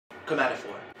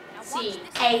Chromatophore.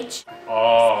 C-H-O-O-M-A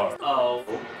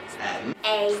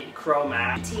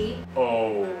Chromat-O-E-H-O-R-E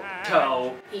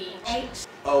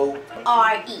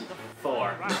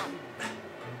 4.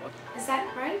 Is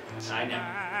that right? I know.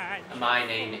 My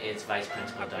name is Vice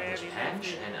Principal Douglas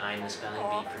Patch, and I'm the spelling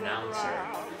bee pronouncer.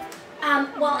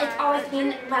 Well, it's always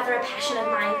been rather a passion of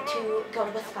mine to go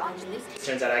to a spelling bee.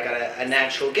 Turns out I got a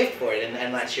natural gift for it,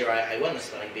 and last year I won the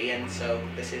spelling bee, and so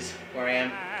this is where I am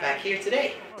back here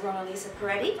today. Ronalisa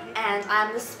Peretti, and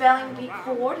I'm the spelling bee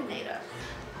coordinator.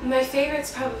 My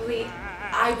favorite's probably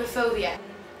ibophobia.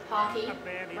 Hockey,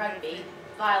 rugby,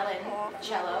 violin,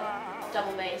 cello,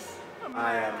 double bass.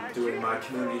 I am doing my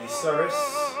community service,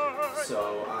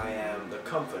 so I am the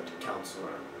comfort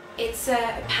counselor. It's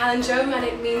a palindrome and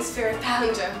it means fear of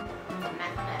palindrome.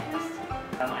 Mathematics.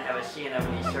 I have a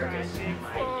C&W circus in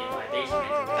my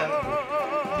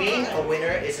basement. Being a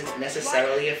winner isn't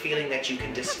necessarily a feeling that you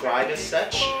can describe as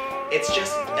such. It's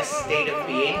just a state of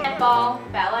being. Netball,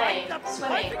 ballet,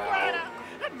 swimming.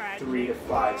 3 to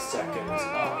 5 seconds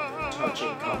of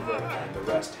touching comfort, and the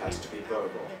rest has to be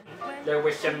verbal. There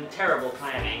was some terrible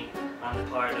planning on the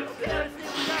part of the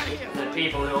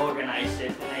people who organized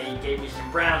it. They gave me some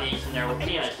brownies, and there were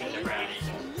peanuts in the brownies.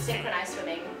 Synchronized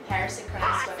swimming,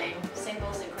 parasynchronized swimming,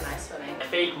 single synchronized swimming. My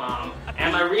fake mom,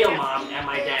 and my real mom, and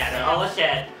my dad are all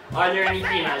said, are there any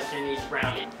peanuts in these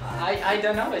brownies? I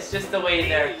don't know, it's just the way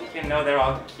they're, you know, they're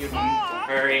all cute and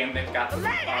furry and they've got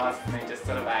paws and they just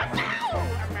sort of act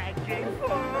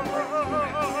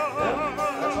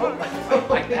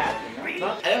like that. I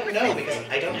don't know, because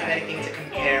I don't have anything to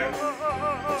compare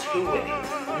to winning,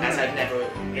 as I've never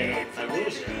been a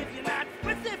loser.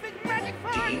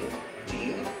 Do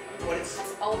you? What is...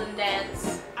 Olden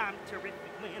dance,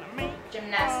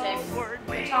 gymnastics,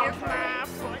 guitar,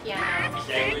 piano.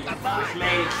 It was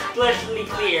made explicitly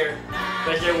clear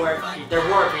because there were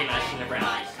peanuts in the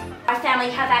brownies. Our family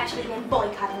has actually been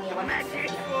boycotting the Olympics. We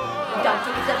don't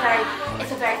think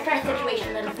it's a very fair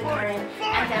situation that it's occurring,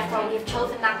 and therefore we have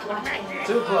chosen not to watch it.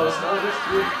 Too close, no, just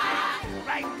you.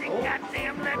 Oh, very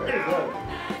good.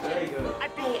 Very good.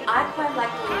 Hey, I quite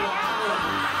like the way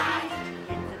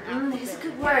it's a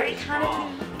good word. It kind of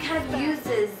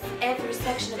uses every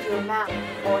section of your mouth.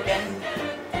 Organ,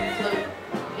 flute,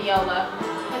 viola,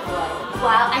 piccolo.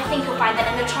 Well, I think you'll find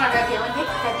that in the charter of the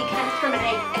Olympics that you can't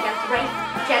discriminate against race,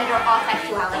 gender, or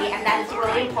sexuality, and that is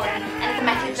really important, and it's a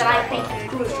message that I think is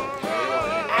crucial.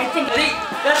 I think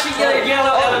that's the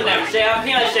yellow M&M's. They have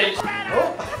peanut chips.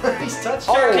 Oh, he's touched.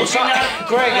 Oh, sorry.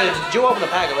 Greg, did you open the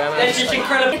pack of M&M's? It's just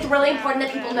incredible. it's really important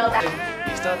that people know that.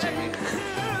 He's touching me.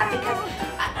 Because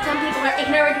some people are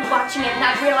ignorant of watching it,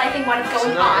 not realizing what is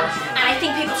going on, and I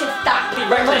think people should stop.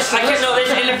 Reckless, I can't know this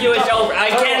interview is over. I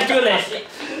can't do this.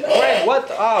 Greg, what?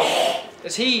 Oh,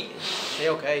 is he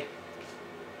okay?